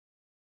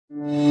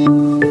स्वागत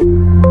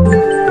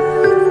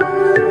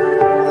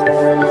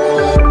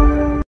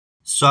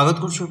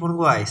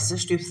करूँ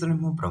ICS tips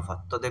मु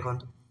प्रभात। तो देखो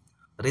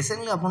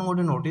रिसेंटली आपन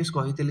गोटे नोटिस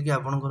कही कि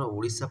आपनकर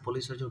ओडिशा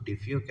पुलिस जो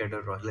डीपीओ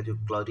कैडर रहा जो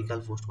क्लरिकल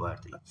पोस्ट बाहर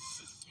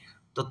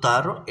तो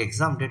तार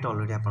एग्जाम डेट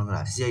अलरेडी आपनकर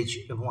आसी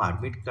जाइए और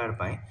एडमिट कार्ड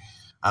पर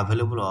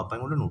आवेलेबल हाँपाई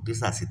गोटे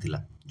नोटिस आसी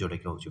जोटा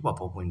कि हूँ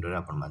पॉपअप विंडो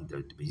आप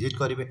विजिट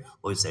करेंगे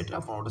वेबसाइट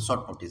आप गोटे सर्ट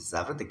नोटिस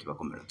हिसाब से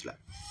देखा मिलूला।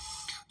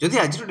 जदि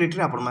आज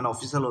डेट्रे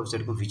ऑफिशियल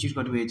वेबसाइट को विजिट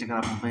करेंगे ये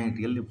जगह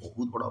रियली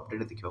बहुत बड़ा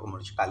अपडेट देखा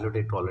मिलूँ। काली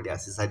डेट अलरेडी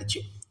आसी सारी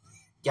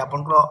कि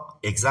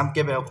आपनकर एग्जाम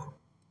के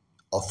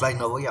ऑफलाइन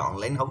हम या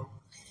ऑनलाइन हम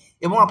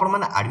एवं आपण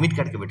मैंने एडमिट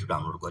कार्ड के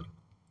डाउनलोड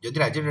करेंगे। जदि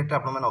आज डेट्रे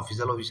आप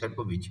ऑफिशियल वेबसाइट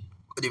को विजिट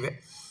करेंगे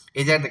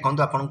ये जगह देखो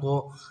आपको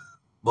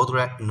बहुत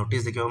गुड़ा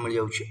नोटिस देखा मिल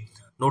जाऊँगी।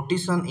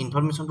 Notice and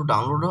information to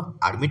download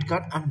admit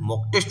card and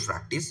mock test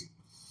practice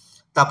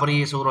तापर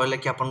ये सब रहा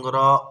कि आपंकर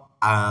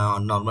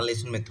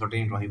नॉर्मलाइजेशन मेथड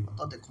ही रहा।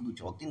 तो देखो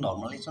जदि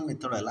नॉर्मलाइजेशन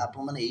मेथड है आप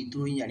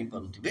ही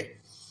जानीपे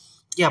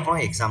कि आप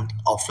एग्जाम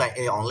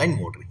ऑफलाइन ऑनलाइन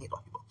मोड में ही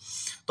रहा।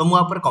 तो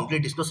मुझे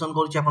कंप्लीट डिस्कसन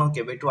करूँ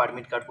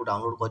एडमिट कार्ड को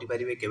डाउनलोड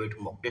करेंगे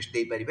केवेठू मॉक टेस्ट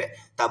दे पारे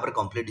तापर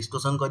कंप्लीट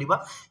डिस्कसन करवा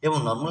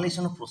एवं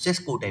नॉर्मलाइजेशन प्रोसेस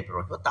को टाइप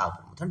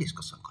रहा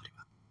डिस्कसन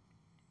करवा।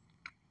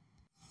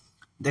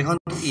 देखो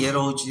ये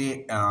रोचे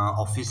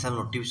ऑफिशियल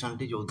नोटिफिकेशन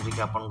टी जो कि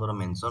आपनकर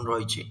मेंशन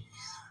रही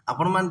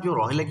आपण मान जो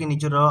रहा कि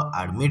निजर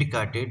एडमिट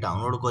कार्ड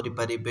डाउनलोड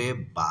करेंगे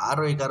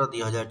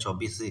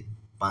 12/11/2024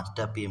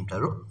 5टा PM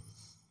ठारू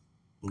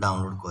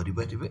डाउनलोड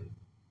करेंगे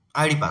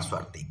आईडी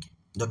पासवर्ड देके।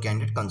 The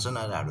candidate concerned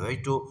are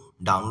advised to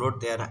download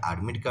their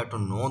admit card to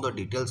know the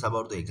details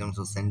about the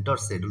examination center,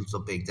 schedules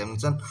of the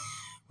examination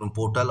from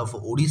portal of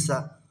Odisha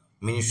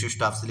Ministry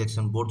Staff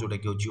Selection Board जोटा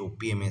कि होची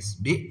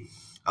OPMSB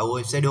आ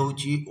website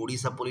होची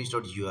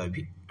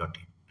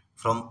odishapolice.gov.in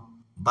from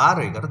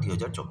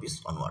 12/11/2024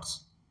 onwards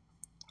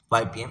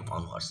 5 PM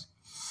onwards।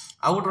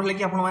 आ गोटे रहा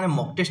कि आपण माने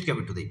mock test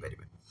केबेटू दे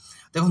पारिबे।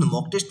 देखो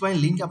मॉक टेस्ट पाई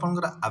लिंक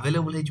आपनकर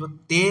अवेलेबल हे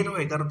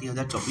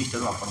 13/11/2024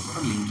 ठारू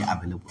आपनकर लिंक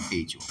अवेलेबल हे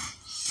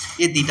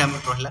ये दीटा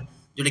मिनट रहा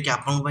जोटा कि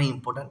आपको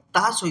इम्पोर्टाट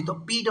ता सहित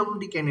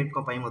पीडब्ल्यूडी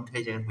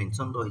कैंडिडेट जगह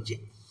मेंशन रही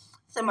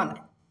से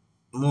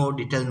मो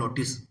detail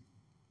notice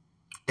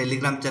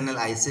Telegram channel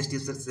ICS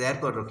tips share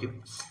कर रखिए।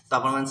 तो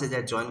आप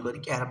जॉइन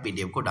करके यार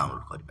पीडीएफ को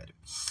डाउनलोड करेंगे।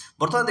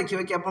 बर्तमान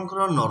देखिए कि आपंकर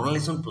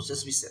नॉर्मलाइजेशन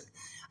प्रोसेस विषय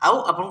आउ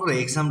आपंकर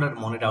एग्जाम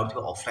मन डाउट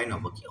ऑफलाइन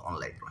हम कि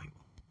ऑनलाइन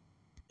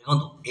देखो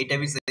यहाँ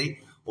भी से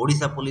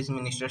Odisha police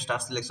minister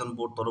staff selection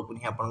board तरफ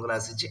ही आपंकर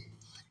आसी।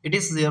 It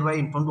is hereby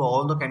informed to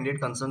all the candidate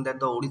concerned that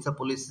the Odisha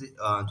Police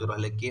जो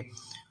रहले कि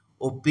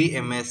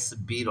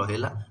OPMSB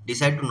रहेला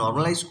decide to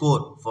normalize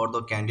score for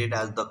the candidate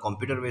as the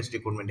computer based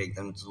recruitment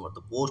examinations for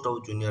the post of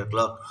junior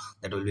clerk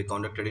that will be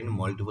conducted in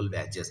multiple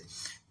batches।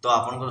 तो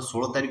आपनकर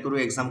 16 तारिख रो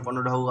exam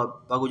conduct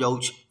होबाकू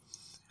जाउछ।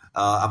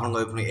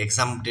 आपन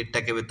exam date टा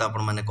केबे तो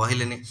आपन माने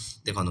कहिलेनी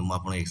देखंतु म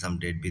आपन एग्जाम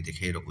डेट भी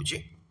देखे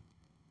रखुची।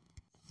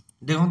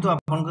 देखो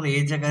आपंकर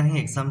ये जगह ही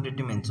एग्जाम डेट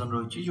मेंशन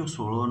रही जो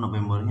 16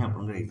 नवेम्बर ही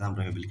आपंकर एग्जाम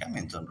रहे बोलिका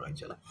मेंशन रही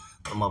है।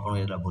 तो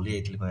मुझे भूली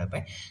जाइए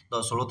कहवाई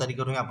तो 16 तारिख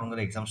ही आपंकर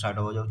एग्जाम स्टार्ट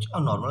हो जाऊँगी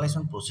और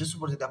नॉर्मलाइजेशन प्रोसेस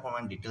पर जब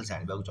आप डिटेल्स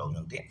जानवा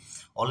चाहते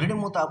ऑलरेडी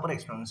मुझे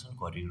एक्सप्लेनेशन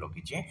कर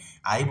रखी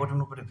आई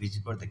बटन पर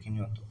विजिट कर देखी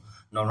नियंतु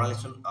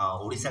normalisation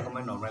Odisha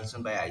government normalisation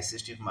bye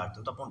ICS tips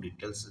मारते तो आप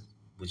डिटेल्स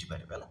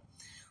बुझीपारे।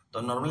 तो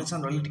नॉर्मलाइजेशन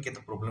रही टे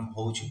तो प्रोब्लेम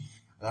हो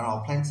कारण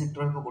ऑफलाइन शिफ्ट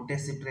रही गोटे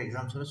शिफ्ट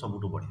एग्जाम सब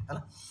बढ़िया है।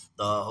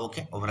 तो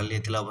ओके ओवरऑल ये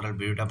ओवरऑल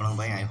वीडियो आप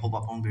आई होप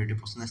आप वीडियो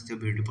पसंद आते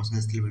वीडियो पसंद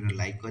आते वीडियो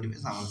लाइक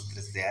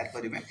करेंगे शेयर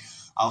करेंगे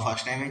आ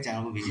फर्स्ट टाइम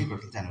चैनल को विजिट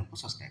करते चैनल को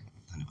सब्सक्राइब